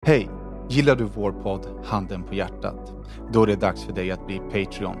Hej! Gillar du vår podd Handen på hjärtat? Då är det dags för dig att bli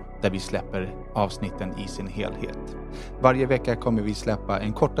Patreon, där vi släpper avsnitten i sin helhet. Varje vecka kommer vi släppa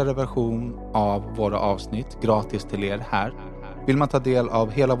en kortare version av våra avsnitt gratis till er här. Vill man ta del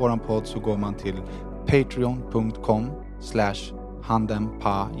av hela våran podd så går man till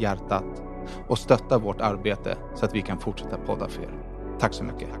patreon.com/handenpahjärtat och stöttar vårt arbete så att vi kan fortsätta podda för er. Tack så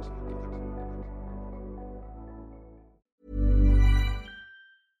mycket!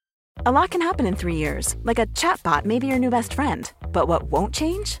 A lot can happen in 3 years, like a chatbot may be your new best friend. But what won't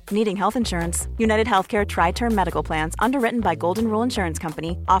change? Needing health insurance. United Healthcare Tri-Term Medical Plans, underwritten by Golden Rule Insurance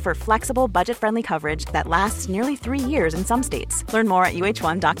Company, offer flexible, budget-friendly coverage that lasts nearly 3 years in some states. Learn more at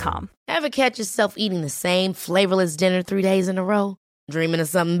uh1.com. Ever catch yourself eating the same flavorless dinner 3 days in a row? Dreaming of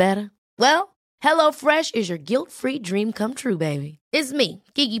something better? Well, HelloFresh is your guilt-free dream come true, baby. It's me,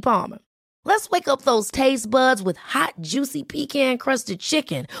 Keke Palmer. Let's wake up those taste buds with hot, juicy pecan-crusted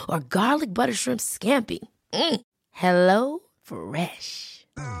chicken or garlic butter shrimp scampi. Hello Fresh.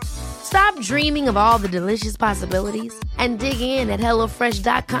 Stop dreaming of all the delicious possibilities and dig in at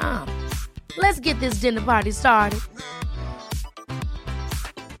HelloFresh.com. Let's get this dinner party started.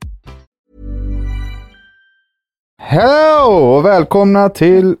 Hello och välkomna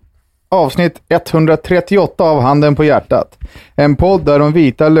till avsnitt 138 av Handen på hjärtat. En podd där de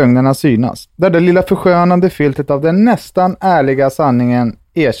vita lögnerna synas. Där det lilla förskönande filtret av den nästan ärliga sanningen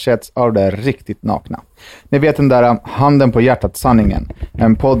ersätts av det riktigt nakna. Ni vet den där Handen på hjärtat sanningen.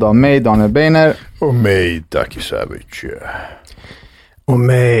 En podd av mig, Daniel Beiner. Och mig, Ducky Savage. Och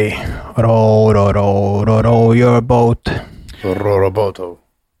mig, row your boat. Roboto.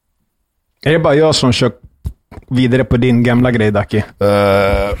 Är det bara jag som kör vidare på din gamla grej, Ducky?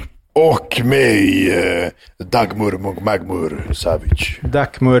 Och mig, Dagmur Mokmagmur Savage.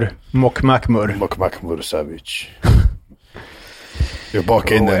 Dagmur Mokmagmur. Mokmagmur Savage. Jag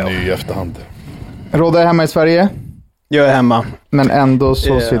bakar in den i efterhand. Rodda är hemma i Sverige. Jag är hemma. Men ändå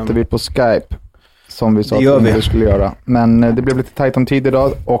så sitter vi på Skype. Som vi sa att vi skulle göra. Men det blev lite tajt om tid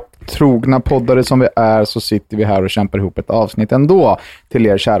idag. Och trogna poddare som vi är så sitter vi här och kämpar ihop ett avsnitt ändå. Till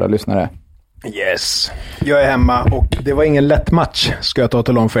er kära lyssnare. Yes. Jag är hemma och det var ingen lätt match, ska jag ta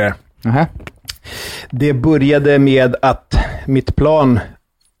till om för er. Uh-huh. Det började med att mitt plan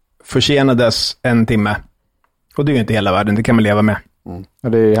försenades 1 timme. Och det är ju inte hela världen, det kan man leva med.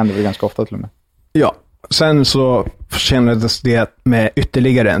 Och det händer väl ganska ofta till och med. Ja, sen så försenades det med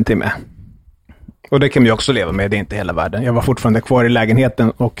ytterligare 1 timme. Och det kan vi också leva med, det är inte hela världen. Jag var fortfarande kvar i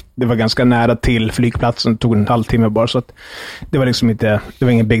lägenheten och det var ganska nära till flygplatsen. Det tog en halvtimme bara, så att det var liksom inte, det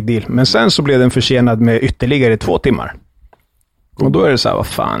var ingen big deal. Men sen så blev den försenad med ytterligare 2 timmar. Och då är det så här, vad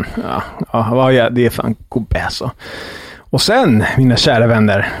fan, det är fan gubbe alltså. Och sen, mina kära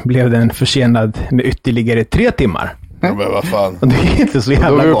vänner, blev den försenad med ytterligare 3 timmar. Men vad fan. Och det är inte så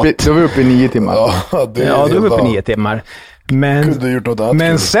jävla gott. Då var vi uppe i 9 timmar. Ja, då är vi uppe i 9 timmar.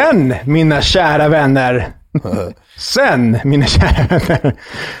 Men sen, mina kära vänner,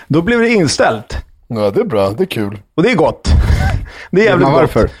 då blev det inställt. Ja, det är bra, det är kul. Och det är gott. Det är jävligt gott.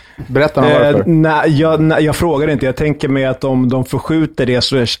 Varför? Berätta om varför. Nej, jag frågar inte. Jag tänker mig att om de förskjuter det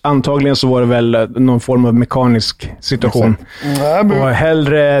så antagligen så var det väl någon form av mekanisk situation. Och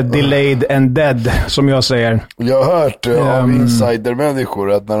hellre delayed and dead, som jag säger. Jag har hört av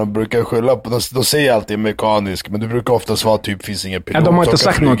insidermänniskor att när de brukar skylla på, de säger alltid mekanisk, men det brukar oftast vara typ finns ingen pilot. De har inte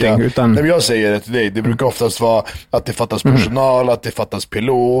sagt någonting. Utan... Nej, men jag säger det till dig. Det brukar oftast vara att det fattas personal, att det fattas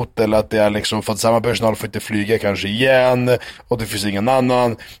pilot, eller att det är liksom för att samma personal får inte flyga kanske igen och det finns ingen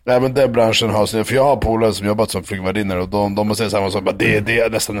annan. Även den branschen har sig, för jag har polare som jobbat som flygvärdinnor och de har sagt samma sak, det är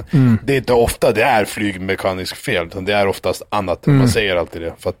nästan det är inte ofta det är flygmekanisk fel, utan det är oftast annat. Man säger alltid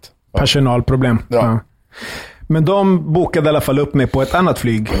det för att, personalproblem. Ja. Men de bokade i alla fall upp mig på ett annat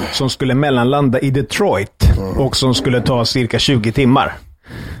flyg som skulle mellanlanda i Detroit och som skulle ta cirka 20 timmar.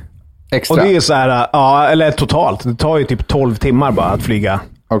 Extra. Och det är så här, eller totalt. Det tar ju typ 12 timmar bara att flyga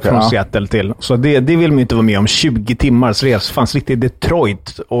från Seattle till. Så det vill man ju inte vara med om. 20 timmars res. Fanns riktigt i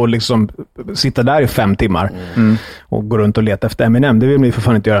Detroit och liksom sitta där i 5 timmar och gå runt och leta efter M&M. Det vill man ju för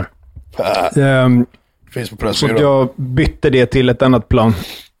fan inte göra. Finns på så jag bytte det till ett annat plan.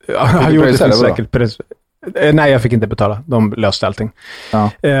 Jag gjorde det säkert. Nej, jag fick inte betala. De löste allting. Ja.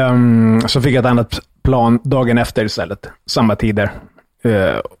 Så fick jag ett annat plan dagen efter istället. Samma tider.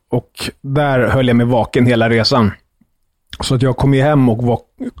 Och där höll jag mig vaken hela resan. Så att jag kom ju hem och var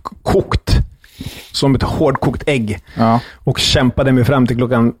kokt. Som ett hårdkokt ägg. Ja. Och kämpade mig fram till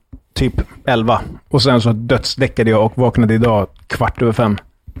klockan typ 11. Och sen så dödsdäckade jag och vaknade idag 5:15.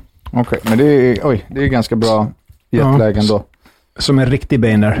 Okej, men det är ganska bra jetlag ändå. Som en riktig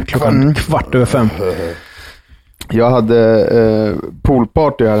beiner klockan 4:15. Jag hade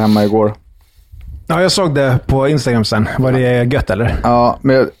poolparty här hemma igår. Ja, jag såg det på Instagram sen. Var det gött eller? Ja,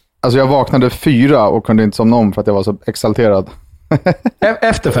 men jag vaknade 4 och kunde inte somna om för att jag var så exalterad.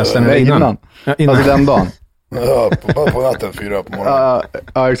 Efter festen eller innan? Ja, innan. Alltså den dagen. Ja, på natten 4 på morgonen.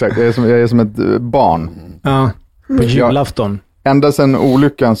 Ja, exakt. Jag är som ett barn. Ja, på julafton. Ända sedan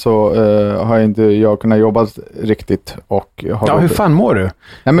olyckan så har jag kunnat jobba riktigt. Och har hur fan mår du?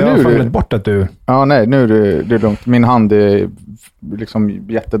 Ja, men jag har fallit bort att du... Ja, nej, nu är det lugnt. Min hand är liksom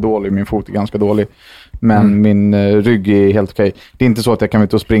jättedålig, min fot är ganska dålig. Men min rygg är helt okej. Det är inte så att jag kan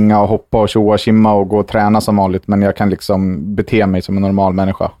ut och springa och hoppa och tjoa, kimma och gå och träna som vanligt. Men jag kan liksom bete mig som en normal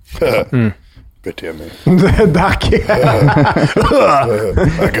människa. Bete mig. Dack.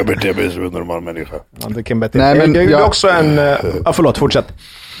 Jag kan bete mig som en normal människa. Ja, det kan bete. Nej, men jag gjorde också en... förlåt, fortsätt.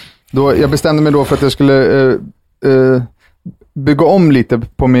 Jag bestämde mig då för att jag skulle bygga om lite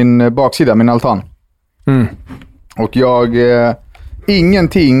på min baksida, min altan. Och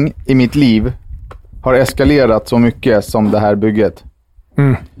ingenting i mitt liv har eskalerat så mycket som det här bygget.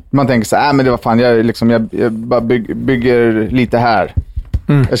 Man tänker så här, men det var fan, jag bara bygger lite här.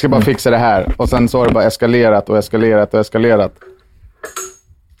 Jag ska bara fixa det här. Och sen så har det bara eskalerat.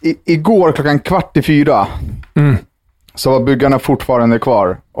 Igår 3:15 så var byggarna fortfarande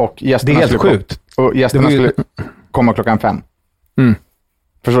kvar. Och gästerna det är helt sjukt. Och gästerna skulle komma 5:00.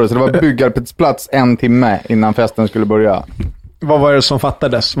 Förstår du? Så det var byggarplats 1 timme innan festen skulle börja. Vad var det som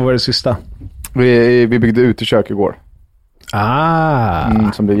fattades? Vad var det sista? Vi byggde utekök igår.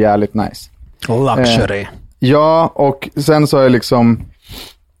 Som blev jävligt nice. Luxury. Ja, och sen så har jag liksom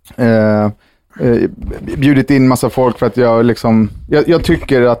bjudit in massa folk för att jag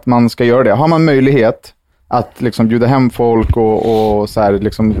tycker att man ska göra det. Har man möjlighet att liksom bjuda hem folk och så här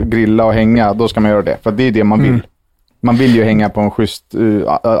liksom grilla och hänga, då ska man göra det. För det är det man vill. Man vill ju hänga på en schysst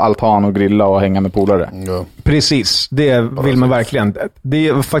altan och grilla och hänga med polare. Ja. Precis, det vill man verkligen.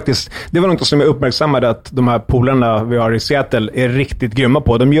 Det var något som jag uppmärksammade att de här polarna vi har i Seattle är riktigt grymma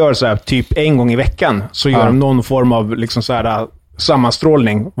på. De gör så här typ 1 gång i veckan så gör de någon form av liksom så här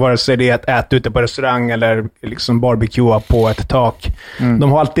sammanstrålning. Vare sig det är att äta ute på restaurang eller liksom barbecua på ett tak.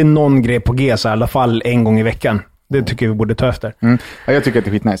 De har alltid någon grej på G så här, i alla fall 1 gång i veckan. Det tycker vi borde ta efter. Ja, jag tycker att det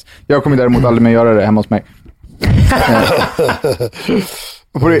är skitnice. Jag kommer däremot aldrig mer göra det hemma hos mig.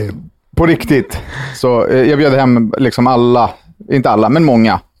 På riktigt. Så jag bjöd hem liksom alla, inte alla, men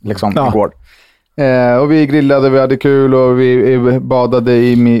många liksom igår. Och vi grillade, vi hade kul och vi badade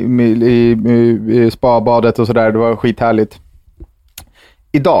i spabadet och sådär. Det var skithärligt.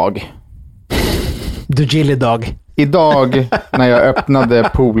 Idag när jag öppnade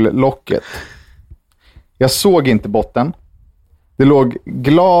poollocket, jag såg inte botten. Det låg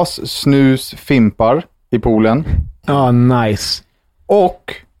glas, snus, fimpar i poolen. Nice.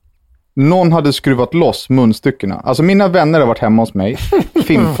 Och någon hade skruvat loss munstyckena. Alltså mina vänner har varit hemma hos mig,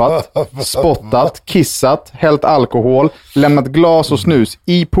 fimpat, spottat, kissat, hällt alkohol, lämnat glas och snus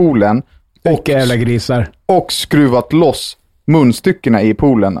i poolen och jävla grisar. Och skruvat loss munstyckena i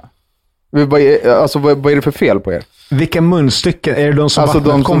poolen. Vad är det för fel på er? Vilka munstycken? Är det de som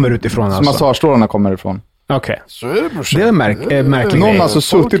vattnet kommer utifrån? Som massagestrålarna kommer ifrån. Okej. Så är det, brorsan. Det är märkligt. Någon har alltså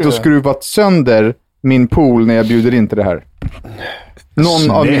suttit och skruvat sönder min pool när jag bjuder in till det här.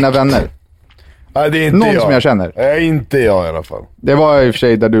 Någon av mina vänner. Nej, det är inte någon jag. Som jag känner. Nej, inte jag i alla fall. Det var i och för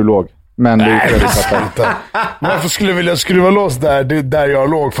sig där du låg. Men det är inte. Varför skulle jag vilja skruva loss där jag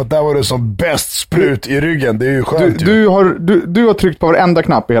låg? För att där var det som bäst sprut i ryggen. Det är ju skönt. Du har tryckt på varenda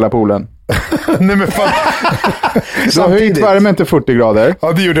knapp i hela poolen. Nej, men fan. Du har höjt värmen till 40 grader.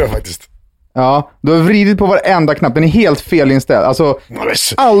 Ja, det gjorde jag faktiskt. Ja, du har vridit på varenda knapp. Den är helt felinställd. Alltså,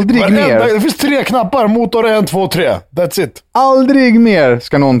 aldrig mer. Det finns 3 knappar. Motor 1, 2, 3. That's it. Aldrig mer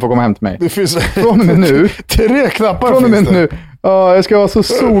ska någon få komma hem till mig. Det finns från och med nu. 3 knappar från och med nu. Ja, jag ska vara så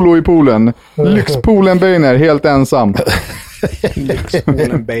solo i poolen. Lyxpoolen Beiner, helt ensam.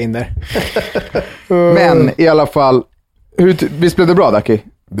 Lyxpoolen Beiner. Men i alla fall, visst blev det bra, Daki?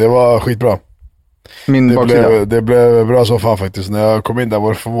 Det var skitbra. Det blev bra så fan faktiskt. När jag kom in där var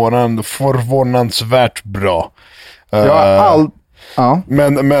det förvånansvärt bra.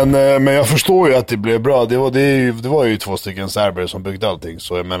 Men jag förstår ju att det blev bra. Det var ju 2 stycken serber som byggde allting.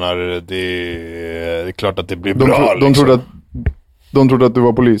 Så jag menar, det är klart att det blir bra. De trodde att du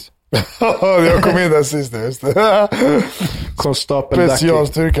var polis. Jag kom in där sist. Just det. Konstapel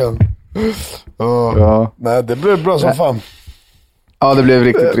specialstyrkan. Nej, det blev bra som fan. Ja, det blev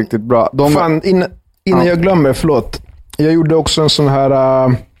riktigt, riktigt bra. Innan jag glömmer, förlåt. Jag gjorde också en sån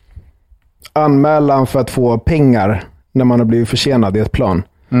här anmälan för att få pengar när man har blivit försenad i ett plan.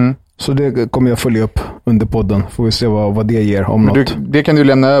 Så det kommer jag följa upp under podden. Får vi se vad det ger om något. Det kan du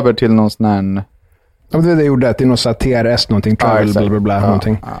lämna över till någon sån här Ja, det gjorde till något så här TRS, någonting, travel, bla bla bla,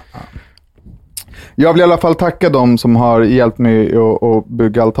 någonting. Jag vill i alla fall tacka dem som har hjälpt mig att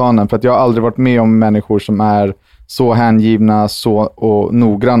bygga altanen, för att jag har aldrig varit med om människor som är så hängivna och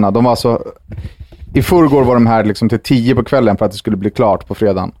noggranna. De var så... I förrgår var de här liksom till 10 på kvällen för att det skulle bli klart på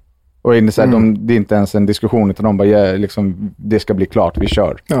fredagen. Och det är inte ens en diskussion, utan de bara, liksom, det ska bli klart, vi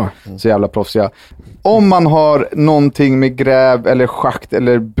kör. Ja. Så jävla proffsiga. Om man har någonting med gräv eller schakt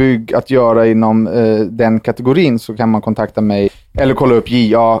eller bygg att göra inom den kategorin, så kan man kontakta mig eller kolla upp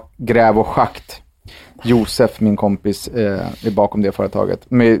JA Gräv och Schakt. Josef, min kompis, är bakom det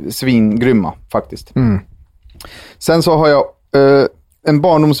företaget. Med svingrymma faktiskt. Sen så har jag en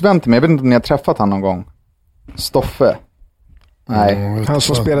barndomsvän till mig. Jag vet inte om ni har träffat han någon gång. Stoffe. Nej. Han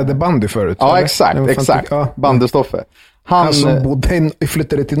som spelade bandy förut. Ja, eller? Exakt. Ja. Bandy-Stoffe. Han som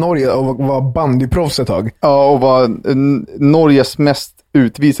flyttade till Norge och var bandyproffs ett tag. Ja, och var Norges mest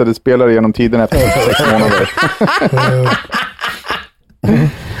utvisade spelare genom tiden efter 6 månader.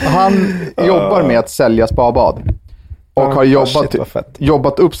 Han jobbar med att sälja spabad. Och har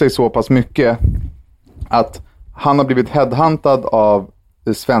jobbat upp sig så pass mycket att han har blivit headhuntad av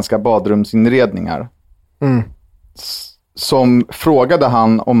svenska badrumsinredningar. Som frågade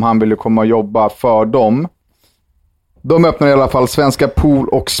han om han ville komma och jobba för dem. De öppnar i alla fall Svenska Pool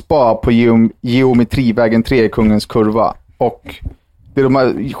och Spa på Geometrivägen 3 i Kungens Kurva. Och det är de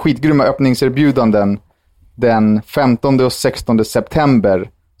här skitgrymma öppningserbjudanden. Den 15 och 16 september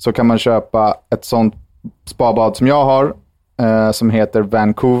så kan man köpa ett sånt spabad som jag har, som heter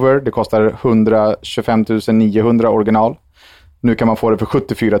Vancouver. Det kostar 125 900 original. Nu kan man få det för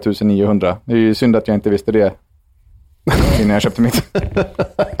 74 900. Det är ju synd att jag inte visste det innan jag köpte mitt.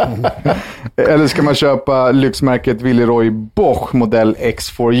 Eller ska man köpa lyxmärket Villeroy Boch modell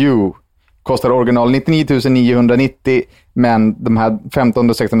X4U. Kostar original 99 990, men de här 15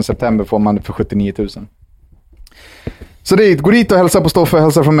 och 16 september får man för 79 000. Så det är, gå dit och hälsa på Stoffe,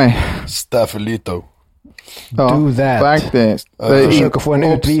 hälsa från mig. Staffelito. Ja, do that. Faktiskt. Försök att få en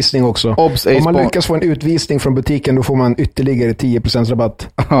utvisning också. Om man lyckas få en utvisning från butiken, då får man ytterligare 10% rabatt.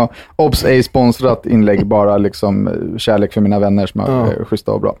 Obs är sponsrat inlägg, bara liksom kärlek för mina vänner som är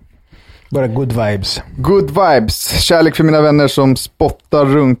schyssta och bra. Bara good vibes. Good vibes. Kärlek för mina vänner som spottar,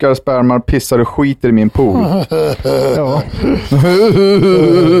 runkar, spermar, pissar och skiter i min pool. Ja.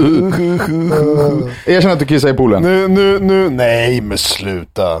 Jag känner att du kissar i poolen. Nu, nej men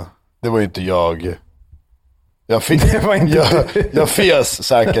sluta. Det var ju inte jag. Jag fes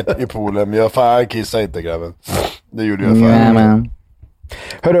säkert i poolen, men jag kissade inte, grabben. Det gjorde jag fan.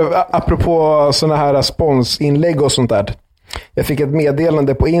 Hörru, apropå såna här sponsinlägg och sånt där. Jag fick ett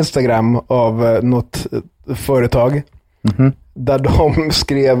meddelande på Instagram av något företag där de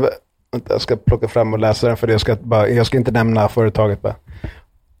skrev, jag ska plocka fram och läsa den, för jag ska inte nämna företaget bara.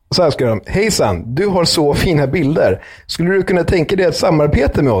 Så här skrev de: hejsan, du har så fina bilder. Skulle du kunna tänka dig ett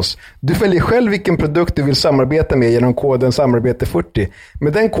samarbete med oss? Du väljer själv vilken produkt du vill samarbeta med genom koden samarbete 40.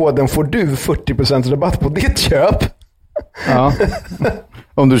 Med den koden får du 40% rabatt på ditt köp. Ja.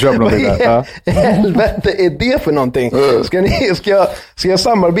 Om du köper något där. Ja. Helvete är det för någonting? Ska jag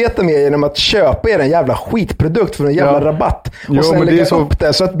samarbeta med er genom att köpa er en jävla skitprodukt för en jävla rabatt? Och sen lägga upp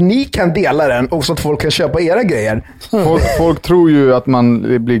det så att ni kan dela den och så att folk kan köpa era grejer. Folk tror ju att man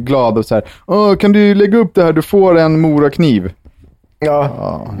blir glad och så här: kan du lägga upp det här? Du får en morakniv.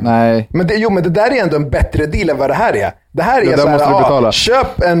 Ja. Nej. Men det där är ändå en bättre deal än vad det här är. Det här är så här,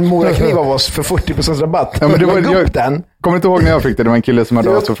 köp en morakniv av oss för 40% rabatt. Ja, men det var, upp den. Kommer inte ihåg när jag fick det? Det var en kille som hade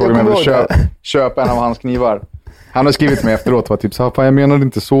oss och frågade mig om köp en av hans knivar. Han har skrivit mig efteråt, var typ så här: jag menade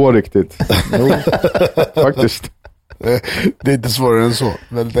inte så riktigt. Jo, faktiskt. Det är inte svårare än så.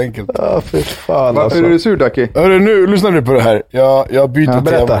 Väldigt enkelt. Ja, för fan alltså. Är du sur, Ducky? Hörru, nu lyssnar du på det här. Jag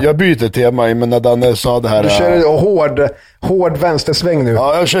byter tema, men när Danne sa det här. Du kör hård vänstersväng nu.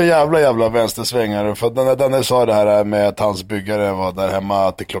 Ja, jag kör jävla vänstersvängare. För när Danne sa det här med att hans byggare var där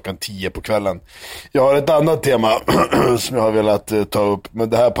hemma till klockan 10 på kvällen. Jag har ett annat tema som jag har velat ta upp. Men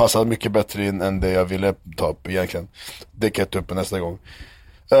det här passar mycket bättre in än det jag ville ta upp egentligen. Det kan jag ta upp nästa gång.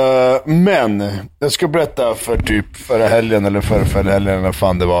 Men jag ska berätta för typ förra helgen eller förra helgen eller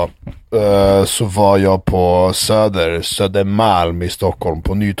fan det var, så var jag på Södermalm i Stockholm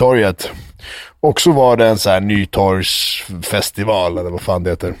på Nytorget, och så var det en så här Nytorgsfestival eller vad fan det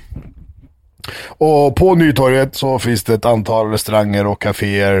heter. Och på Nytorget så finns det ett antal restauranger och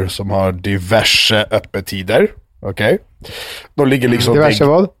kaféer som har diverse öppettider. Okej. De ligger liksom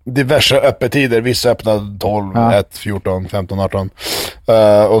diverse öppettider. Vissa öppnar 12, 1, 14, 15, 18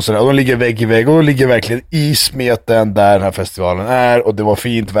 och sådär. Och de ligger vägg i vägg. Och de ligger verkligen i smeten där den här festivalen är. Och det var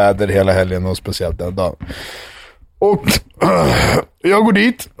fint väder hela helgen och speciellt den dagen. Och jag går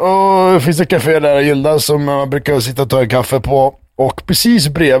dit och det finns ett café där i Gilda som man brukar sitta och ta en kaffe på. Och precis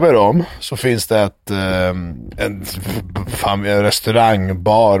bredvid dem så finns det en restaurang,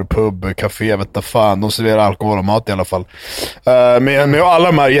 bar, pub, café, vet du fan. De serverar alkohol och mat i alla fall. Med alla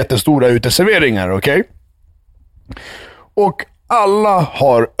de här jättestora uteserveringar, okej? Och alla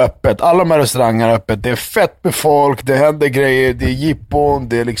har öppet. Alla de här restaurangerna har öppet. Det är fett med folk, det händer grejer, det är jippon,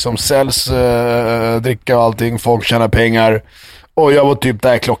 det är liksom säljs dricka och allting. Folk tjänar pengar. Och jag var typ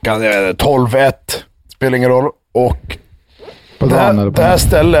där klockan 12:01. Spelar ingen roll. Och det här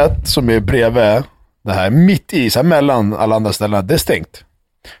stället som är bredvid, det här mitt i, så här mellan alla andra ställen, det är stängt.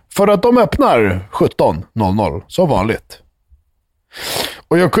 För att de öppnar 17:00 som vanligt.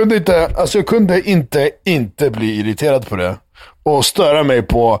 Och jag kunde inte bli irriterad på det. Och störa mig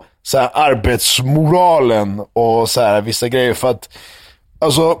på så här arbetsmoralen och så här vissa grejer. För att,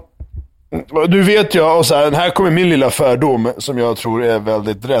 alltså, du vet jag, och så här kommer min lilla fördom som jag tror är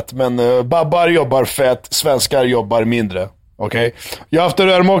väldigt rätt. Men babbar jobbar fett, svenskar jobbar mindre. Okej. Jag har haft en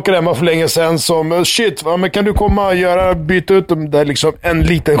rörmokare hemma för länge sedan som, shit, men kan du komma och byta ut dem där liksom en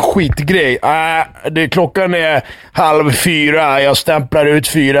liten skitgrej? Klockan är 3:30, jag stämplar ut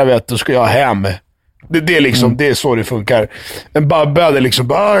 4, vet du, ska jag hem. Det är liksom, det är så det funkar. En babbe hade liksom,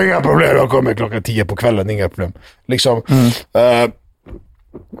 inga problem, jag kommer klockan 10 på kvällen, inga problem. Liksom.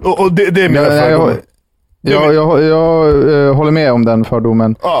 Och det är mina fördomar. Jag håller med om den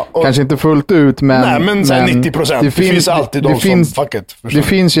fördomen. Kanske inte fullt ut, men... Nej, men 90%. Det finns alltid de som fuck it. Det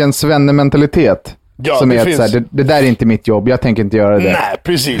finns ju en svenne-mentalitet. Ja, som är att så här, det där är inte mitt jobb, jag tänker inte göra det. Nej,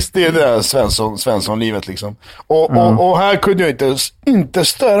 precis. Det är det Svensson-livet liksom. Och här kunde jag inte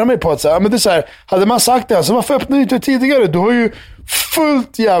störa mig på att säga, men det är så här, hade man sagt det, alltså varför öppnade du inte tidigare? Du har ju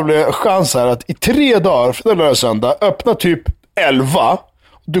fullt jävla chans här att i 3 dagar, för lördag och söndag, öppna typ 11.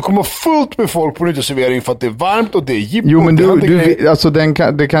 Du kommer fullt med folk på uteservering för att det är varmt och det är jippon. Jo, men alltså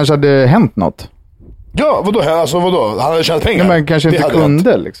det kanske hade hänt något. Ja, vadå? Alltså vadå? Han hade tjänat pengar. Nej, men kanske inte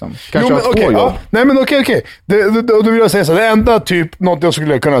kunde liksom. Kanske har 2 jobb. Ja. Nej, men okej. Då vill jag säga så här, det enda typ, något jag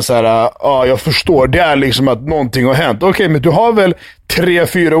skulle kunna säga, jag förstår, det är liksom att någonting har hänt. Okej, men du har väl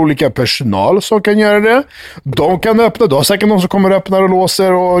 3-4 olika personal som kan göra det. De kan öppna, du har säkert någon som kommer och öppnar och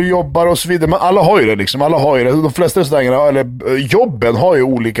låser och jobbar och så vidare. Men alla har ju det liksom, alla har ju det. De flesta restaurangerna, eller jobben, har ju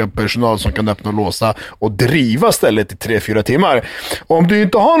olika personal som kan öppna och låsa och driva stället i 3-4 timmar. Och om du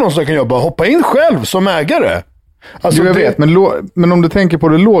inte har någon som kan jobba, hoppa in själv som ägare. Alltså, jag vet, men om du tänker på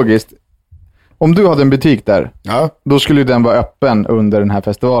det logiskt, om du hade en butik där, då skulle den vara öppen under den här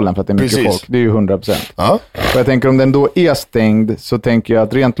festivalen för att det är mycket folk. Det är ju 100%. Ja. Och jag tänker, om den då är stängd, så tänker jag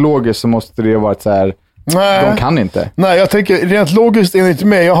att rent logiskt så måste det ha varit så här. Nej. De kan inte. Nej, jag tänker rent logiskt är det inte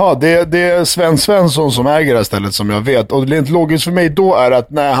med. Det är Sven Svensson som äger det här stället som jag vet. Och rent logiskt för mig då är att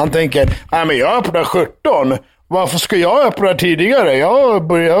när han tänker, men jag är på där 17. Varför ska jag öppna det tidigare?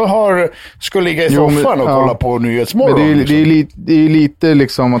 Jag ska ligga i soffan och kolla på Nyhetsmorgon. Men det är lite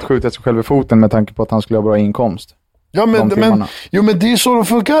liksom att skjuta sig själv i foten med tanke på att han skulle ha bra inkomst. Ja, men det är så det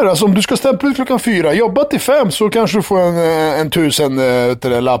funkar. Alltså, om du ska stämpla ut klockan 4, jobba till 5, så kanske du får en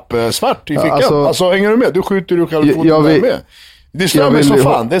 1000-lapp svart i fickan. Alltså, hänger du med? Du skjuter du själv i foten med. Det slår mig så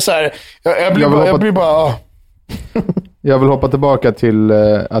fan. Det är så här, jag blir bara... Jag vill hoppa tillbaka till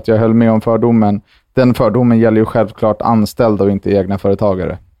att jag höll med om fördomen. Den fördomen gäller ju självklart anställda och inte egna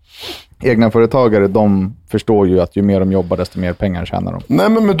företagare. Egna företagare, de förstår ju att ju mer de jobbar, desto mer pengar tjänar de. Nej,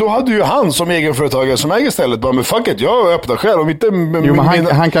 men då hade ju han som egenföretagare som äger stället bara, men fuck it, jag öppnar själv. Om inte,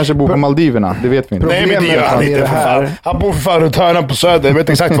 han kanske bor på Maldiverna, det vet vi inte. Nej, men det gör han inte för fan. Han bor för fan runt hörnan på Söder, jag vet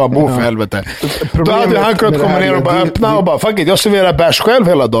exakt var han bor för helvete. Då hade han kunnat komma ner och bara öppna och bara, fuck it, jag serverar bärs själv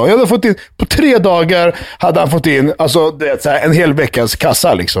hela dagen. Jag hade fått in, på 3 dagar hade han fått in, alltså det är en hel veckas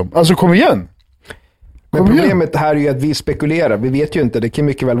kassa liksom. Alltså kom igen. Men problemet här är ju att vi spekulerar. Vi vet ju inte. Det kan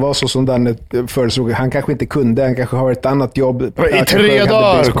mycket väl vara så som den föreslog. Han kanske inte kunde. Han kanske har ett annat jobb. I 3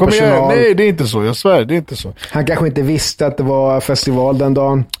 dagar. Kom igen. Nej, det är inte så. Jag svär, det är inte så. Han kanske inte visste att det var festival den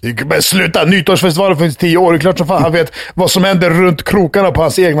dagen. Men sluta. Nyttårsfestivalen finns 10 år. Det är klart som fan han vet vad som händer runt krokarna på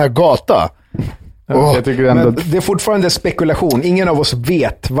hans egna gata. Jag tycker ändå... Men det är fortfarande spekulation. Ingen av oss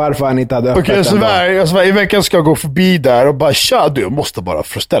vet varför han inte hade öppnat. Okej, jag svär, i veckan ska jag gå förbi där och bara, du måste bara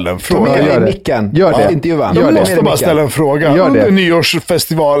ställa en fråga. Gör det. Gör det. Intervjua. Jag måste bara ställa en fråga. Under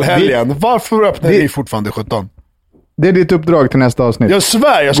nyårsfestivalhelgen, varför öppnar ni fortfarande 17? Det är ditt uppdrag till nästa avsnitt. Jag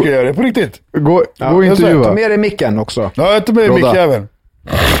svär, jag ska göra det på riktigt. Gå och intervjua. Ta med dig micken också. Ja, jag tar med dig micken.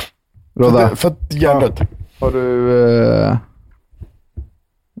 Rodda. För hjärnet. Har du...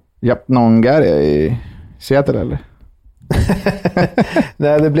 Japp, någon gare i Seattle eller?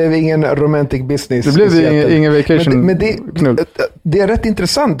 Nej, det blev ingen romantic business. Det blev ingen vacation. Men det är rätt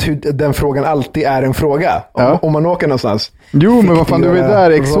intressant hur den frågan alltid är en fråga. Om man åker någonstans. Jo, men vad fan, du är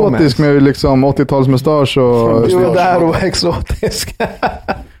där exotisk med liksom 80-talsmustasch och... Du är där och var exotisk.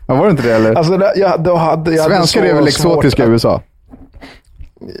 Ja, var det inte det eller? Alltså, svenskar är väl exotiska i USA?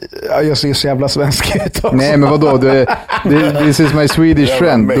 Ja, jag ser så jävla svensk ut också. Nej, men vadå? This is my Swedish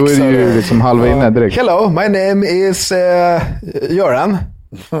friend. Då är det ju liksom halva inne direkt. Hello, my name is Göran.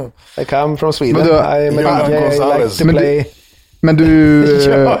 I come from Sweden. I'm a DJ, I like to play. Men du...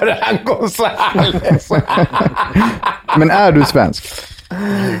 Göran Gonzales. Men är du svensk?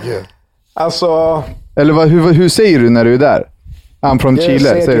 Alltså... Eller hur säger du när du är där? I'm from Chile,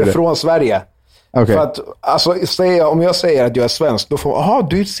 säger du det? Från Sverige. Okay. För att, alltså, om jag säger att jag är svensk, då får man,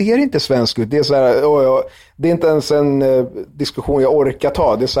 du ser inte svensk ut. Det är så här, det är inte ens en diskussion jag orkar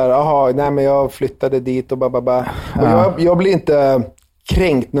ta. Det är så här, nej men jag flyttade dit och bababa. Och jag blir inte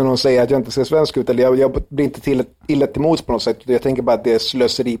kränkt när någon säger att jag inte ser svensk ut. Eller jag blir inte illa till mods på något sätt. Jag tänker bara att det är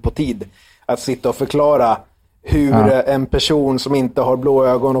slöseri på tid. Att sitta och förklara hur en person som inte har blå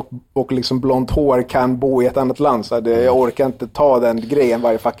ögon och liksom blont hår kan bo i ett annat land. Så jag orkar inte ta den grejen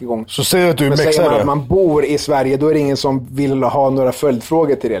varje fucking gång. Så säger du att du är mexare? Säger man att man bor i Sverige, då är det ingen som vill ha några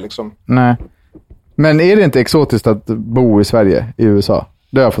följdfrågor till det liksom. Nej. Men är det inte exotiskt att bo i Sverige, i USA?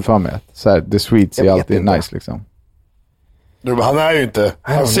 Det har jag fått fram med. Så här, the Swedes är alltid inte nice liksom. Han är ju inte.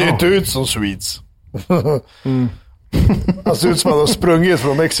 Han ser inte ut som Swedes. Han ser ut som att han har sprungit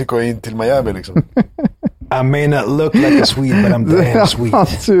från Mexiko in till Miami liksom. I may not look like a Swede, but I'm damn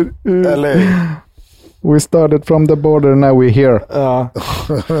Swede. LA. We started from the border, now we're here. Ja,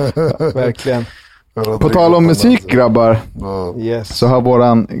 verkligen. På tal om musik, grabbar, så har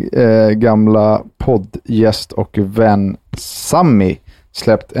våran gamla poddgäst och vän Sammy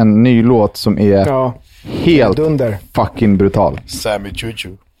släppt en ny låt som är helt fucking brutal. Sammy Chuchu.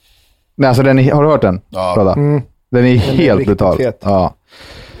 Nej, alltså har du hört den? Ja. Den är helt brutal. Ja.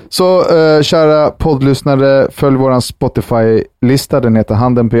 Så kära poddlyssnare, följ våran Spotify-lista. Den heter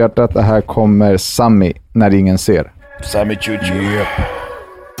Handen på hjärtat. Det här kommer Sammy, När ingen ser. Sammy Chuchu. Yep.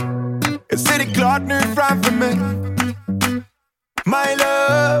 Jag ser det klart nu framför mig. My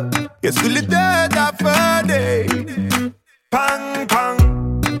love, jag skulle döda för dig. Pang, pang.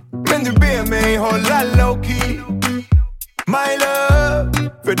 Men du ber mig hålla low key. My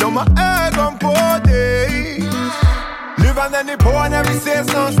love, för de har ögon på dig. Luvan den är på när vi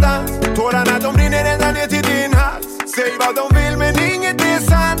ses någonstans. Tårarna de brinner ända ner till din hals. Säg vad de vill men inget är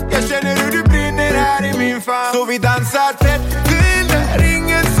sant. Jag känner hur du brinner här i min famn. Så vi dansar tätt till när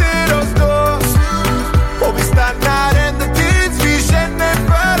ingen ser oss då. Och vi stannar ända tills vi känner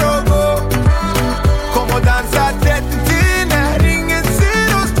för att gå. Kom och dansa tätt till när ingen ser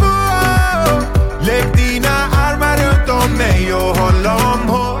oss två. Lägg dina armar runt om mig och håll om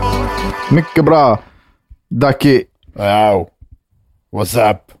håll. Mycket bra, Ducky. Wow.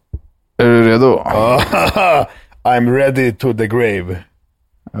 What's up? Är du redo? I'm ready to the grave.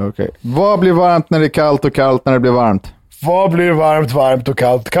 Okej. Vad blir varmt när det är kallt och kallt när det blir varmt? Vad blir varmt och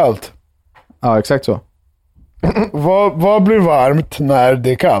kallt? Ja, exakt så. Vad blir varmt när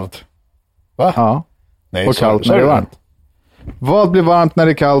det är kallt? Va? Ja. Nej, och kallt när det är varmt. Vad blir varmt när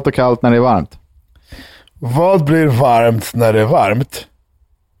det är kallt och kallt när det är varmt? Vad blir varmt när det är varmt?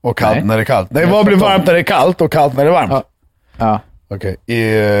 Och kallt när det är kallt? Nej, vad blir varmt när det är kallt och kallt när det är varmt? Ja.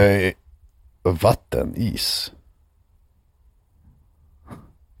 Okej. Vatten, is.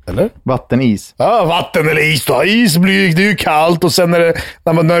 Eller? Vattenis. Ja, vatten eller is då. Is blir det är ju kallt och sen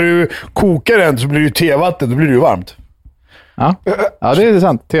när du kokar den så blir det ju tevatten, då blir det ju varmt. Ja, det är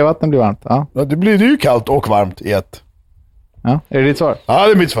sant. Tevatten blir varmt. Ja, det blir ju kallt och varmt i ett. Ja, är det ditt svar? Ja,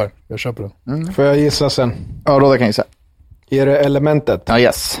 det är mitt svar. Jag köper det. Får jag gissa sen? Ja, då kan jag gissa. Är det elementet? Ja,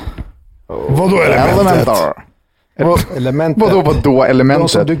 yes. Vadå elementet? Vadå elementet? De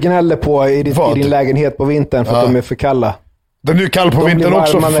som du gnäller på i din lägenhet på vintern för att de är för kalla. Den är ju kall på vintern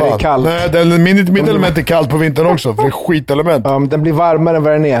också, för fan. Nej, mitt element är kallt på vintern också, för det är skitelement. Ja, men den blir varmare än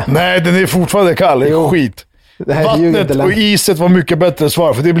vad den är. Nej, den är fortfarande kall. Det är skit. Vattnet och iset var mycket bättre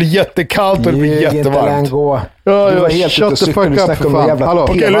svar, för det blir jättekallt och det blir jättevarmt. Du var helt ute och cyklade och snackade om jävla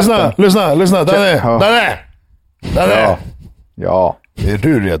Okej, lyssna. Danne. Ja. Är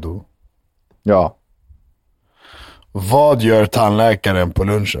du redo? Ja. Vad gör tandläkaren på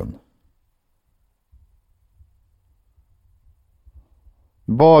lunchen?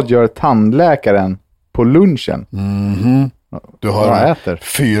 Vad gör tandläkaren på lunchen? Du har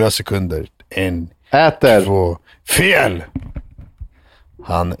 4 sekunder. 1, Äter. 2. Fel!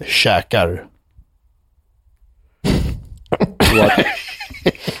 Han käkar.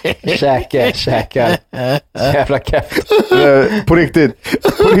 Käkar. Jävla keft. På riktigt.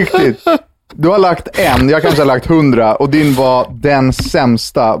 Du har lagt en, jag kanske har lagt 100 och din var den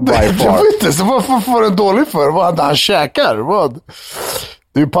sämsta by far. Jag vet inte, så vad får den dålig för? Vad han käkar? Vad?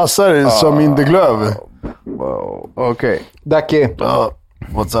 Du passar som Indeglöv. Okej. Ducky.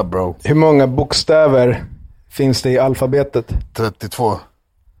 What's up bro? Hur många bokstäver finns det i alfabetet? 32.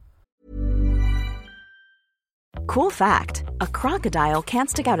 Cool fact, a crocodile can't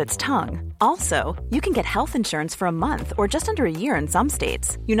stick out its tongue. Also, you can get health insurance for a month or just under a year in some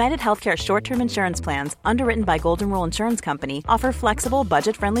states. United Healthcare short-term insurance plans, underwritten by Golden Rule Insurance Company, offer flexible,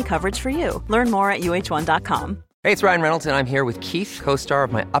 budget-friendly coverage for you. Learn more at uh1.com. Hey, it's Ryan Reynolds, and I'm here with Keith, co-star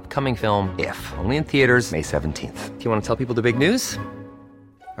of my upcoming film, If, only in theaters May 17th. Do you want to tell people the big news?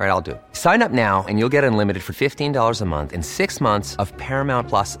 All right, I'll do it. Sign up now and you'll get unlimited for $15 a month and 6 months of Paramount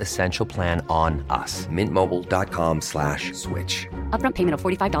Plus Essential Plan on us. MintMobile.com/switch. Upfront payment of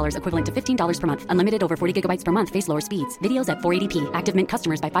 $45 equivalent to $15 per month. Unlimited over 40 gigabytes per month. Face lower speeds. Videos at 480p. Active Mint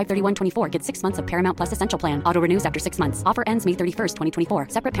customers by 531.24 get 6 months of Paramount Plus Essential Plan. Auto renews after 6 months. Offer ends May 31st, 2024.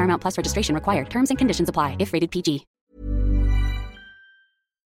 Separate Paramount Plus registration required. Terms and conditions apply if rated PG.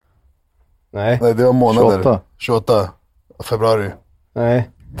 Nej, det var månader. 28 februari. Nej.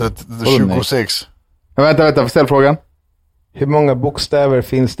 26. Vänta, ställ frågan. Hur många bokstäver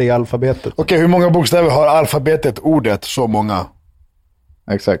finns det i alfabetet? Okej, hur många bokstäver har alfabetet, ordet, så många?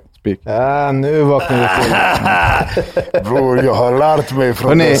 Exakt, speak. Ja, nu vaknar du till. Bror, jag har lärt mig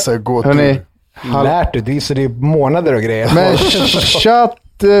från dessa gåtor. Lärt du? Det är så det är månader och grejer. Men shut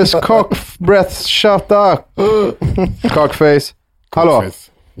this cock breath, shut up. Cockface. Hallå.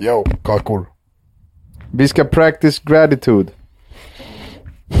 Yo, kakor. Vi ska practice gratitude.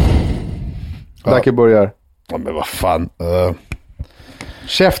 Ducky börjar. Ja, men vad fan.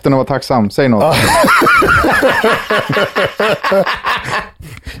 Käften och var tacksam. Säg något.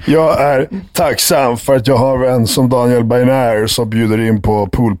 Jag är tacksam för att jag har en som Daniel Bainär som bjuder in på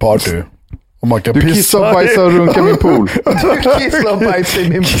poolparty. Och man kan du kissar och bajsar och runkar min pool. Du kissar och bajsar i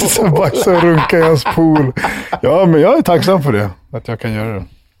min pool. Kissar och bajsar och runkar i hans pool. Ja, men jag är tacksam för det. Att jag kan göra det.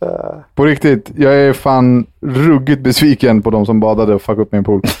 På riktigt, jag är fan ruggigt besviken på de som badade och fuck upp min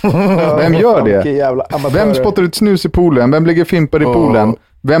pool. Vem gör det? Vem spottar ut snus i poolen? Vem lägger fimpar i poolen?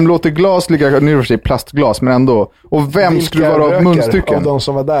 Vem låter glas ligga, nu för sig plastglas, men ändå. Och vem skruvar av munstycken? Av de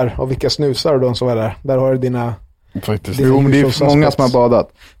som var där, och vilka snusar de som var där? Där har du dina... Faktiskt. Jo, men det är många som har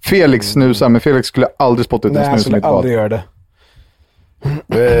badat. Felix snusar, men Felix skulle aldrig spotta ut en snus i mitt bad. Nej, han skulle aldrig göra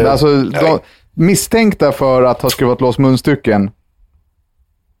det. Alltså, misstänkta för att ha skruvat loss munstycken.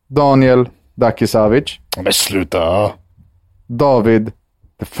 Daniel Ducky Savage. Men sluta. David,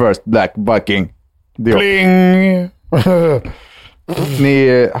 the first black viking. Pling! Ni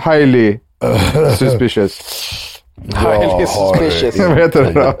är highly suspicious. Highly suspicious. Vad heter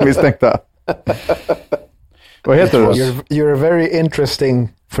det då? Misstänkta. Vad heter det? You're very interesting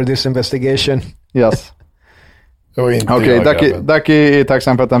for this investigation. Yes. Okej, Ducky är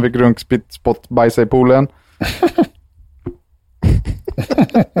tacksam för att han fick runkspott bajsa i poolen.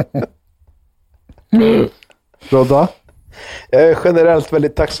 Rodda? Jag är generellt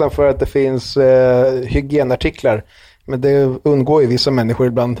väldigt tacksam för att det finns hygienartiklar. Men det undgår ju vissa människor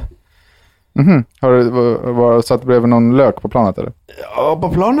ibland. Har du satt bredvid någon lök på planet eller? Ja, på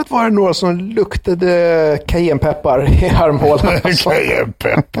planet var det några som luktade cayennepeppar i armhålan.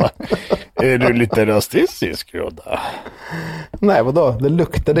 Cayennepeppar? Är du lite rasistisk, Rodda? Nej, vadå? Det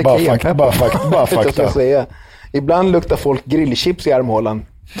luktade cayennepeppar. Bara fakta. Säga. Ibland luktar folk grillchips i armhålan.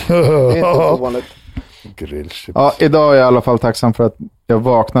 Det är inte så vanligt. Grillchips. Ja, idag är jag i alla fall tacksam för att jag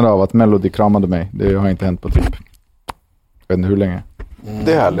vaknade av att Melody kramade mig. Det har inte hänt på typ. Jag vet inte hur länge.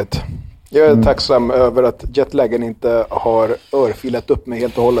 Det är härligt. Jag är tacksam över att jetlagen inte har örfilat upp mig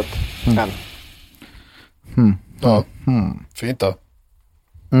helt och hållet än. Ja, fint då.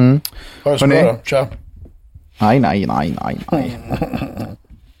 Har du så bra då? Tja. Nej.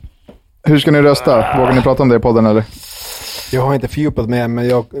 Hur ska ni rösta? Vågar ni prata om det i podden eller? Jag har inte fördjupat mig än, men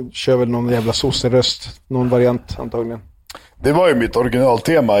jag kör väl någon jävla sosseröst. Någon variant antagligen. Det var ju mitt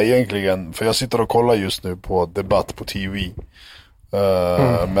originaltema egentligen. För jag sitter och kollar just nu på debatt på TV.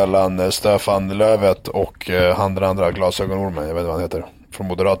 Mellan Stefan Löfven och han den andra glasögonormen. Jag vet inte vad han heter. Från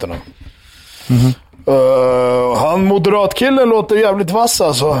Moderaterna. Han moderatkillen låter jävligt vass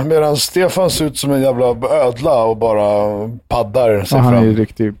alltså. Medan Stefan ser ut som en jävla ödla och bara paddar sig han fram. är ju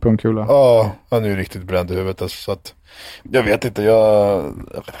riktigt pungkula. Ja, han är ju riktigt bränd i huvudet alltså, så att jag vet inte,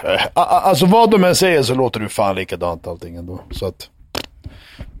 alltså vad de än säger så låter du fan likadant allting ändå. Så att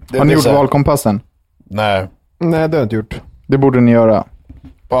har ni gjort valkompassen? Nej, det har jag inte gjort. Det borde ni göra.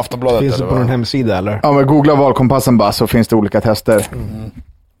 På Aftonbladet finns det på någon hemsida eller? Ja, men googla valkompassen bara så finns det olika tester.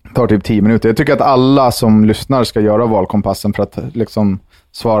 tar typ 10 minuter. Jag tycker att alla som lyssnar ska göra valkompassen för att liksom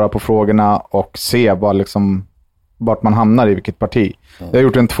svara på frågorna och se vad liksom, vart man hamnar i vilket parti. Jag har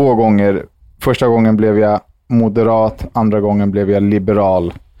gjort den 2 gånger. Första gången blev jag moderat, andra gången blev jag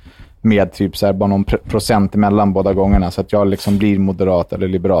liberal med typ så här bara någon procent emellan båda gångerna, så att jag liksom blir moderat eller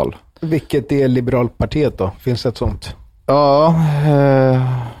liberal. Vilket är liberalpartiet då? Finns det ett sånt?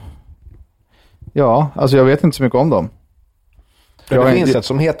 Ja, alltså jag vet inte så mycket om dem. Det finns ett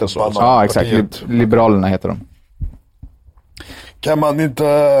som heter så. Ja, exakt. Liberalerna heter de. Kan man inte...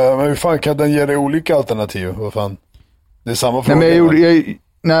 Men hur fan kan den ge dig olika alternativ? Vad fan? Det är samma fråga. Nej,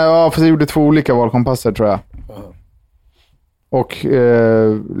 men jag gjorde 2 olika valkompasser, tror jag. Och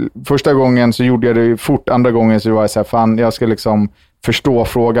första gången så gjorde jag det fort. Andra gången så var jag så här, fan, jag ska liksom förstå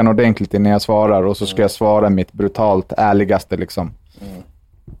frågan ordentligt innan jag svarar. Och så ska jag svara mitt brutalt ärligaste liksom.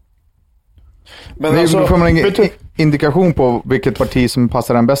 Men alltså, får man ingen indikation på vilket parti som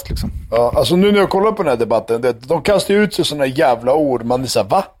passar den bäst liksom? Ja, alltså nu när jag kollar på den här debatten, de kastar ut sig sådana jävla ord. Man är såhär,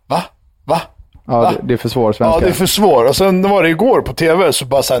 va? Ja, det är för svår svenska. Ja, det är för svår. Och sen var det igår på tv så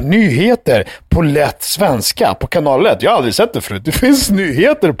bara såhär, nyheter på lätt svenska på kanal 1. Jag har aldrig sett det förut. Det finns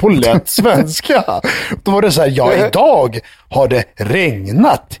nyheter på lätt svenska. Då var det såhär, idag har det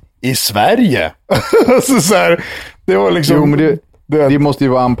regnat i Sverige. Alltså såhär, det var liksom... Jo, men det måste ju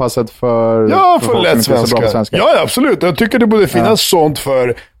vara anpassat för... Ja, för lätt svenska. Ja, absolut. Jag tycker det borde finnas sånt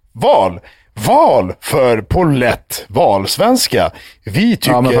för val för på lätt valsvenska. Vi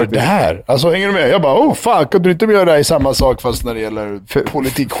tycker det här. Alltså, hänger du med? Jag bara, fan, kan du inte göra det här i samma sak fast när det gäller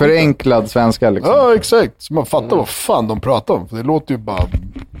politik? Förenklad svenska liksom. Ja, exakt. Så man fattar vad fan de pratar om. För det låter ju bara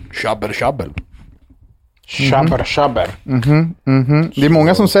tjabbel. Tjabber. Det är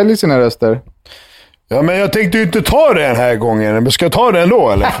många som säljer sina röster. Ja, men jag tänkte ju inte ta det den här gången. Men ska jag ta den då,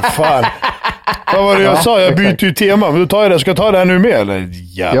 eller? För fan. Vad var det jag sa? Jag byter ju tema. Men då tar jag det. Ska jag ta det här nu med, eller?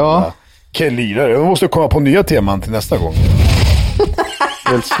 Jävla lirare. Jag måste komma på nya teman till nästa gång.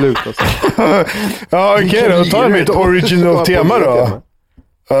 Helt slut alltså. Ja, okej då. Då tar jag mitt original tema då.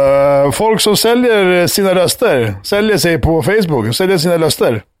 Folk som säljer sina röster. Säljer sig på Facebook. Säljer sina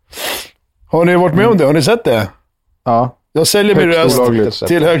röster. Har ni varit med om det? Har ni sett det? Ja. Jag säljer min röst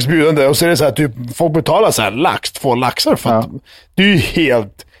till högstbjudande och så är det så här typ, folk betalar så här 2 laxar för att det är ju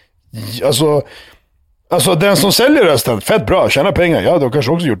helt, alltså den som säljer rösten, fett bra, tjänar pengar, ja, de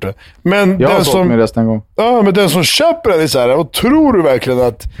kanske också gjort det. Men jag den som, min röst en gång. Ja, men den som köper den är så här, och tror du verkligen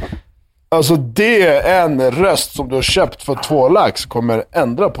att alltså det är en röst som du har köpt för 2 lax kommer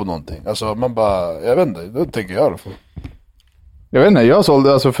ändra på någonting? Alltså man bara, jag vet inte, det tänker jag då. Jag vet inte, jag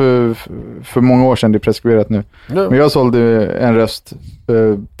sålde alltså för många år sedan, det är preskriberat nu. Ja. Men jag sålde en röst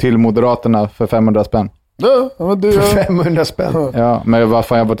till Moderaterna för 500 spänn. Ja, men det, för 500 spänn? Ja, men jag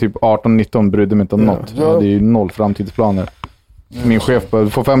var typ 18-19, brydde mig inte om något. Ja. Det är ju 0 framtidsplaner. Min chef bara, du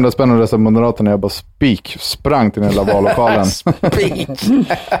får 500 spänn och rösta på Moderaterna. Jag bara sprang till den hela vallokalen.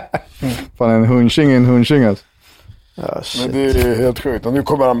 Fan, en hunching alltså. Men det är helt sjukt. Och nu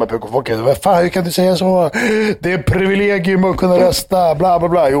kommer han med PK-folket. Vad fan, hur kan du säga så? Det är privilegium att kunna rösta, bla bla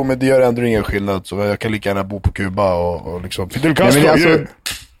bla. Jo, men det gör ändå ingen skillnad. Så jag kan lika gärna bo på Kuba och liksom... Fidel Castro,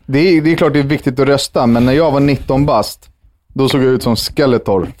 det är klart det är viktigt att rösta. Men när jag var 19 bast, då såg jag ut som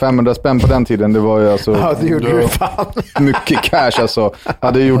Skeletor. 500 spänn på den tiden, det var ju alltså... Ja, det gjorde du fan. Mycket cash alltså.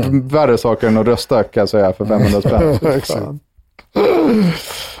 Hade gjort värre saker än att rösta, kan jag säga, för 500 spänn. Exakt.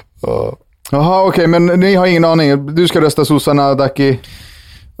 Jaha, okej, men ni har ingen aning. Du ska rösta Susanna Daki.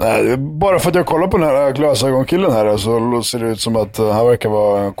 Nej, bara för att jag kollar på den här glasögonkillen här så ser det ut som att han verkar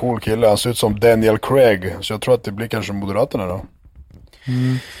vara en cool kille. Han ser ut som Daniel Craig. Så jag tror att det blir kanske Moderaterna då.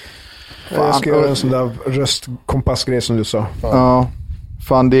 Jag ska göra en sån där röstkompassgrej som du sa. Ja,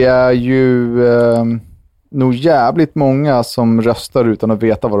 fan det är ju nog jävligt många som röstar utan att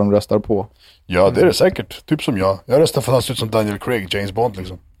veta vad de röstar på. Ja, det är det säkert. Typ som jag. Jag röstar för att han ser ut som Daniel Craig, James Bond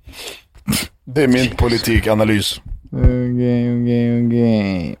liksom. Det är min politikanalys.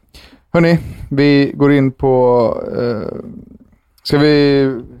 Okej. Hörrni, vi går in på... ska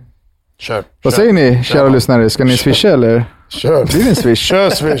vi... Kör. Vad säger ni, kära lyssnare? Ska ni swisha eller? Kör. Blir det en swish? Kör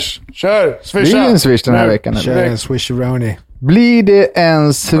swish. Kör. Swisha. Blir det en swish den här veckan? Eller? Kör en swish-roni. Blir det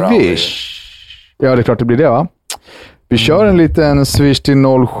en swish? Ja, det är klart det blir det, va? Vi kör en liten swish till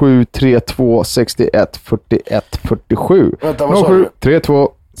 0732 61 41 47. Vänta, vad sa du?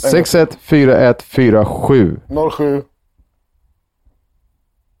 0732 61 41 47. 07.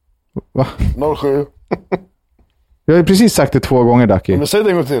 Va? 07. Jag har precis sagt det 2 gånger, Daki. Men säg det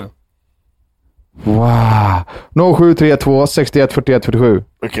en gång till. Wow. 0732 61 41 47.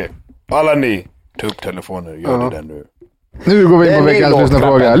 Okej. Alla ni, ta upp telefoner. Gör det där nu. Nu går vi in på veckans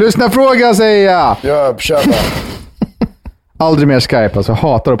lyssnarfråga. Lyssnarfråga, säger jag! Ja, kör bara. Aldrig mer Skype, alltså. Jag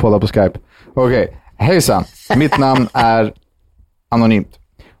hatar att podda på Skype. Okej. Hejsan. Mitt namn är Anonymt.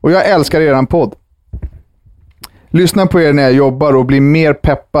 Och jag älskar eran podd. Lyssna på er när jag jobbar och blir mer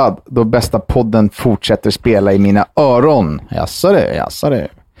peppad då bästa podden fortsätter spela i mina öron. Jaså det.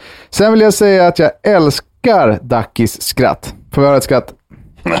 Sen vill jag säga att jag älskar Dackis skratt. Får vi höra ett skratt?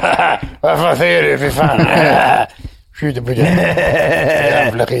 Vad säger du för fan? Skjuter på det.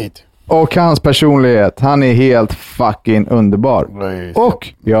 Jävla skit. Och hans personlighet. Han är helt fucking underbar. Nej.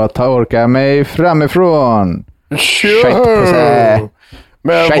 Och jag torkar mig framifrån. Skit på sig.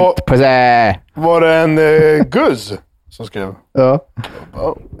 Men Skit på sig. var det en Guzz som skrev? Ja.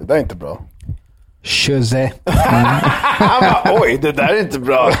 Det är inte bra. Tjöze. Oj, det där är inte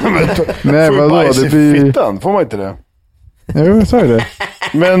bra. Nej, får vadå? bajs Det i blir... fittan, får man inte det? Jo, jag sa ju det.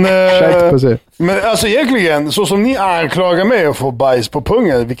 Men, Skit på sig. men alltså egentligen, så som ni anklagar mig att få bajs på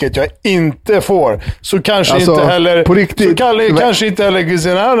pungen, vilket jag inte får, så kanske Alltså, inte heller på riktigt, kanske inte heller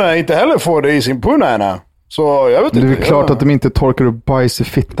Guzinarna inte heller får det i sin punna. Så jag vet inte. Det är klart att de inte torkar upp bajs i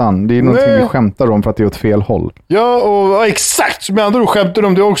fittan. Det är någonting vi skämtar om för att det är åt fel håll. Ja, och exakt. Med andra ord skämtar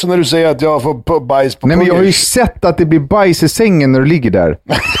om det också när du säger att jag får bajs på Nej, men pungen. jag har ju sett att det blir bajs i sängen när du ligger där.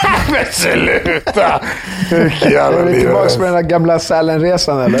 Men sluta! Är vi tillbaka på den här gamla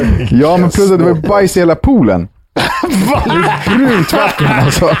Sälenresan, eller? Ja, men plus att det var bajs i hela poolen. Brunt vatten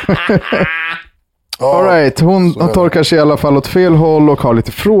alltså. All right, hon torkar sig i alla fall åt fel håll och har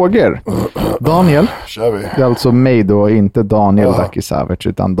lite frågor. Daniel, Kör vi. det är alltså mig då, inte Daniel Dakisavic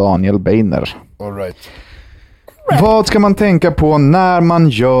utan Daniel Beiner. All right. Vad ska man tänka på när man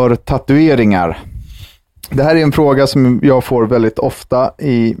gör tatueringar? Det här är en fråga som jag får väldigt ofta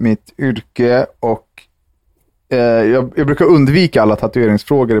i mitt yrke och jag brukar undvika alla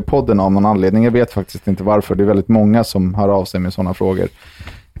tatueringsfrågor i podden av någon anledning. Jag vet faktiskt inte varför. Det är väldigt många som hör av sig med sådana frågor.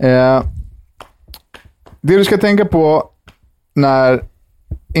 Det du ska tänka på när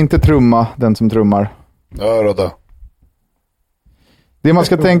inte trumma den som trummar. Ja, då. Det man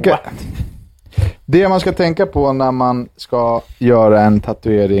ska tänka på när man ska göra en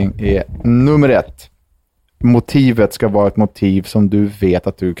tatuering är nummer 1. Motivet ska vara ett motiv som du vet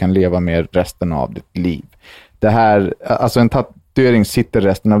att du kan leva med resten av ditt liv. Det här, alltså en tatuering sitter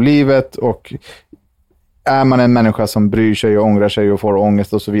resten av livet och är man en människa som bryr sig och ångrar sig och får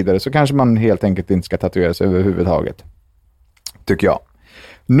ångest och så vidare så kanske man helt enkelt inte ska tatuera sig överhuvudtaget. Tycker jag.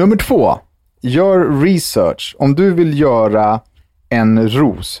 Nummer 2. Gör research. Om du vill göra en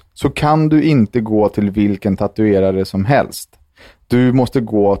ros så kan du inte gå till vilken tatuerare som helst. Du måste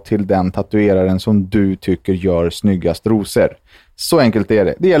gå till den tatueraren som du tycker gör snyggast rosor. Så enkelt är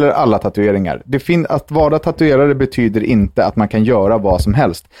det. Det gäller alla tatueringar. Att vara tatuerare betyder inte att man kan göra vad som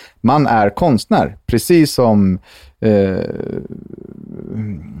helst. Man är konstnär. Precis som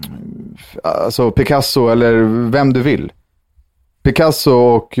alltså Picasso eller vem du vill. Picasso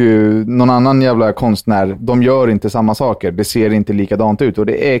och någon annan jävla konstnär, de gör inte samma saker. Det ser inte likadant ut och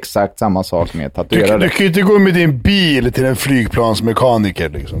det är exakt samma sak med tatuerare. Du kan ju inte gå med din bil till en flygplansmekaniker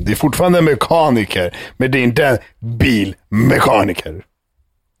liksom. Det är fortfarande en mekaniker, men det är inte en bilmekaniker.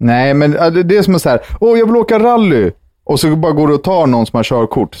 Nej, men det är som att säga, jag vill åka rally. Och så bara går du och tar någon som har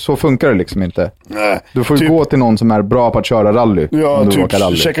körkort. Så funkar det liksom inte. Nej, du får ju gå till någon som är bra på att köra rally. Ja,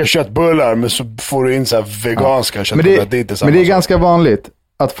 typ käka köttbullar, men så får du in så här veganska köttbullar. Det är inte samma men det är sak. ganska vanligt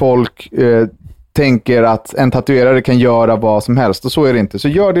att folk tänker att en tatuerare kan göra vad som helst. Och så är det inte. Så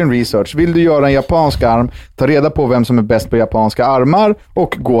gör din research. Vill du göra en japansk arm, ta reda på vem som är bäst på japanska armar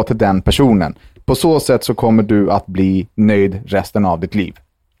och gå till den personen. På så sätt så kommer du att bli nöjd resten av ditt liv.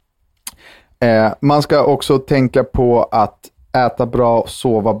 Man ska också tänka på att äta bra,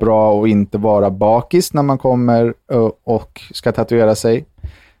 sova bra och inte vara bakis när man kommer och ska tatuera sig.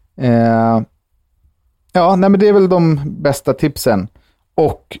 Men det är väl de bästa tipsen.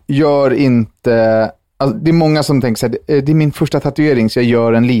 Och gör inte... Alltså, det är många som tänker så här, det är min första tatuering så jag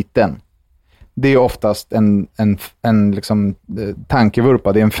gör en liten. Det är oftast en liksom,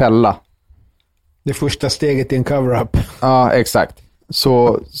 tankevurpa, det är en fälla. Det första steget i en cover-up. Ja, exakt.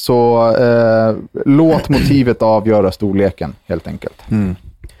 Så låt motivet avgöra storleken helt enkelt.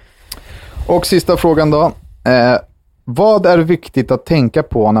 Och sista frågan då. Vad är viktigt att tänka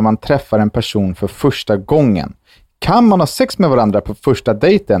på när man träffar en person för första gången? Kan man ha sex med varandra på första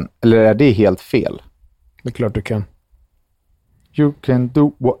dejten eller är det helt fel? Det är klart du kan. You can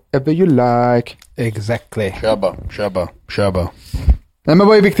do whatever you like. Exactly. Kör bara. Nej, men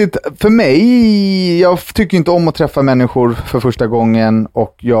vad är viktigt för mig? Jag tycker inte om att träffa människor för första gången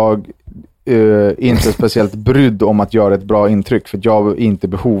och jag är inte speciellt brydd om att göra ett bra intryck för jag har inte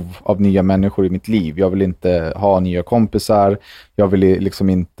behov av nya människor i mitt liv. Jag vill inte ha nya kompisar. Jag vill liksom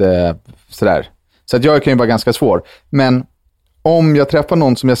inte sådär. Så att jag kan ju vara ganska svår. Men om jag träffar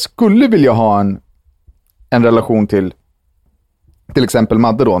någon som jag skulle vilja ha en relation till exempel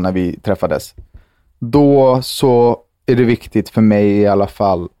Madde då, när vi träffades, då så är det viktigt för mig i alla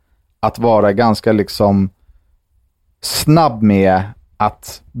fall att vara ganska liksom snabb med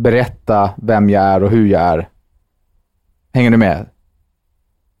att berätta vem jag är och hur jag är. Hänger du med?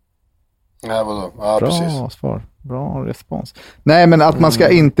 Ja, vadå? Ja, bra precis. Svar. Bra respons. Nej, men att man ska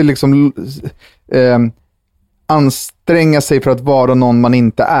inte liksom anstränga sig för att vara någon man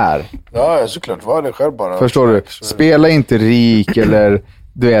inte är. Ja, såklart. Var det själv bara. Förstår du? Spela inte rik eller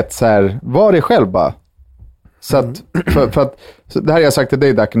du vet så här, var det själv bara. Så att, för att så det här har jag sagt till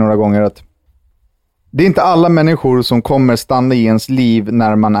dig, Dack, några gånger, att det är inte alla människor som kommer stanna i ens liv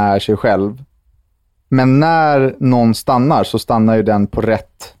när man är sig själv. Men när någon stannar så stannar ju den på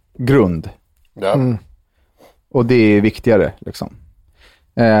rätt grund. Ja. Och det är viktigare liksom.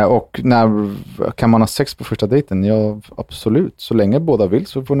 Och när kan man ha sex på första dejten? Ja, absolut. Så länge båda vill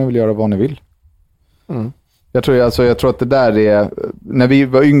så får ni väl göra vad ni vill. Jag tror att det där är, när vi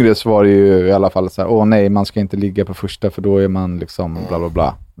var yngre så var det ju i alla fall så här, nej, man ska inte ligga på första för då är man liksom bla bla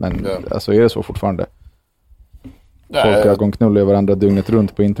bla. Men alltså är det så fortfarande? Folk ögonknullar varandra dygnet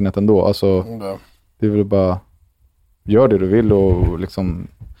runt på internet ändå. Alltså det är väl bara gör det du vill och liksom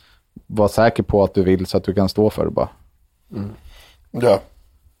var säker på att du vill så att du kan stå för det bara. Ja.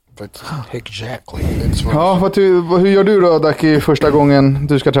 Exactly. Ja, hur gör du då, Daki, första gången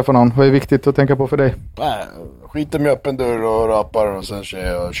du ska träffa någon? Vad är viktigt att tänka på för dig? Skiter med öppen dörr och rapar och sen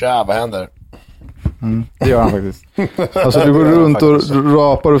tja, vad händer? Det gör han faktiskt. Alltså du går runt och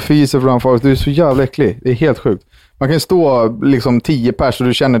rapar och fiser framför folk. Du är så jävla äcklig. Det är helt sjukt. Man kan stå liksom 10 pers och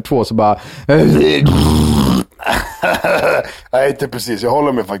du känner 2 så bara... Nej, inte precis. Jag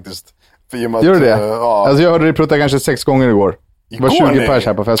håller mig faktiskt. Gör du det? Ja. Alltså jag hörde dig prutta kanske 6 gånger igår. Det var 20 pers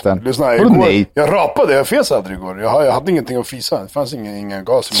här på festen. Lyssna, igår, jag rapade, jag fes aldrig igår. Jag hade ingenting att fisa. Det fanns ingen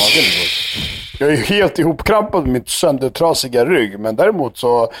gas i magen igår. Jag är helt ihopkrampad med mitt söndertrasiga rygg. Men däremot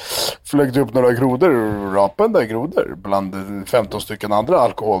så flög det upp några grodor, rapande grodor, bland 15 stycken andra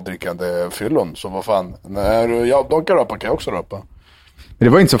alkoholdrickande fyllon. Så vad fan, när de kan rapa kan jag också rapa. Men det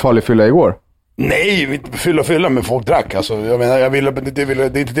var inte så farligt fylla igår. Nej, inte fylla, men folk drack. Alltså, jag menar, det är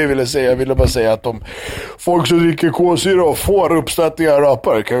inte det jag ville säga. Jag ville bara säga att om folk som dricker kolsyra och får uppstötningar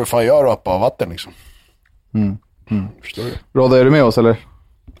rapar, kan ju fan jag rapa av vatten liksom. Förstår du? Rodda, är du med oss eller?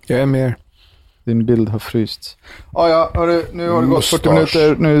 Jag är med. Din bild har fryst. Hörru, nu har det gått 40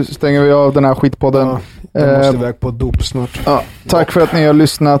 minuter. Nu stänger vi av den här skitpodden. Ja, jag måste iväg på dop snart. Ja, tack för att ni har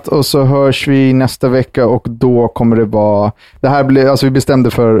lyssnat och så hörs vi nästa vecka och då kommer det vara... Det här blir, alltså vi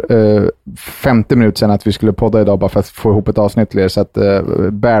bestämde för 50 minuter sedan att vi skulle podda idag bara för att få ihop ett avsnitt till er, så att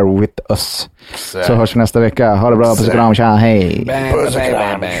bear with us. Så hörs vi nästa vecka. Ha det bra, puss och kram, tja, hej. Puss och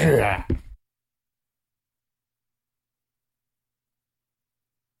kram.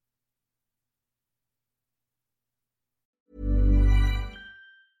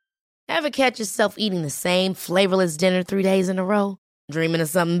 Ever catch yourself eating the same flavorless dinner 3 days in a row? Dreaming of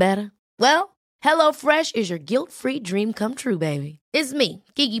something better? Well, HelloFresh is your guilt-free dream come true, baby. It's me,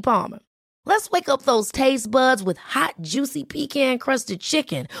 Keke Palmer. Let's wake up those taste buds with hot, juicy pecan-crusted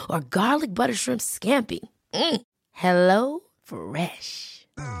chicken or garlic butter shrimp scampi. Hello Fresh.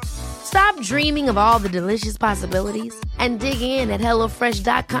 Stop dreaming of all the delicious possibilities and dig in at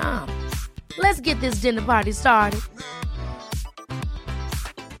HelloFresh.com. Let's get this dinner party started.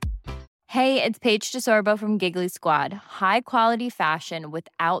 Hey, it's Paige DeSorbo from Giggly Squad. High quality fashion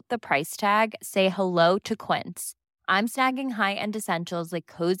without the price tag. Say hello to Quince. I'm snagging high-end essentials like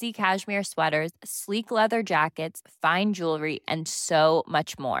cozy cashmere sweaters, sleek leather jackets, fine jewelry, and so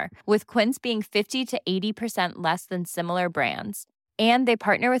much more. With Quince being 50 to 80% less than similar brands. And they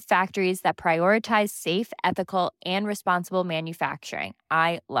partner with factories that prioritize safe, ethical, and responsible manufacturing.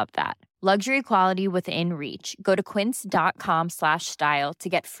 I love that. Luxury quality within reach. Go to quince.com/style to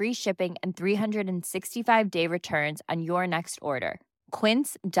get free shipping and 365-day returns on your next order.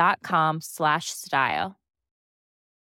 Quince.com/style.